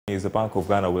The Bank of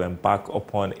Ghana will embark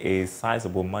upon a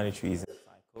sizable monetary easing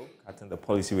cycle, cutting the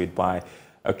policy rate by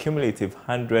a cumulative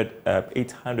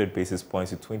 800 basis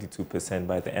points to 22%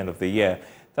 by the end of the year.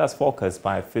 That's forecast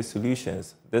by Fitch Solution.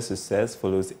 This success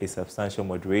follows a substantial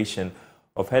moderation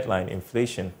of headline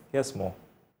inflation. Here's more.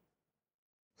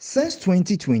 Since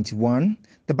 2021,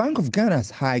 the Bank of Ghana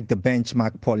has hiked the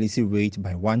benchmark policy rate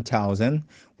by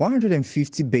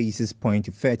 1,150 basis points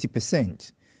to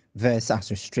 30%. This has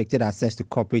restricted access to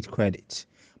corporate credit.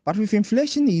 But with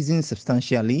inflation easing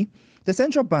substantially, the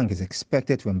central bank is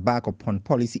expected to embark upon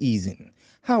policy easing.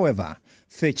 However,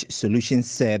 Fitch Solution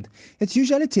said it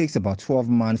usually takes about 12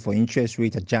 months for interest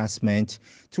rate adjustment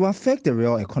to affect the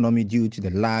real economy due to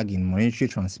the lag in monetary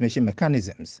transmission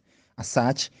mechanisms. As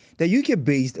such, the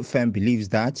UK-based firm believes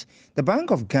that the Bank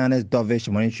of Ghana's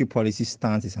dovish monetary policy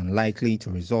stance is unlikely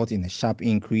to result in a sharp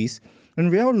increase in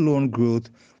real loan growth,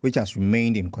 which has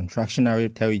remained in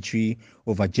contractionary territory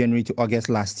over January to August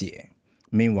last year.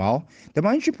 Meanwhile, the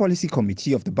Monetary Policy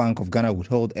Committee of the Bank of Ghana would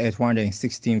hold its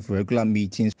 116th regular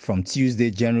meetings from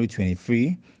Tuesday, January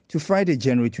 23 to Friday,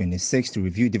 January 26 to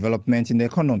review development in the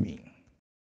economy.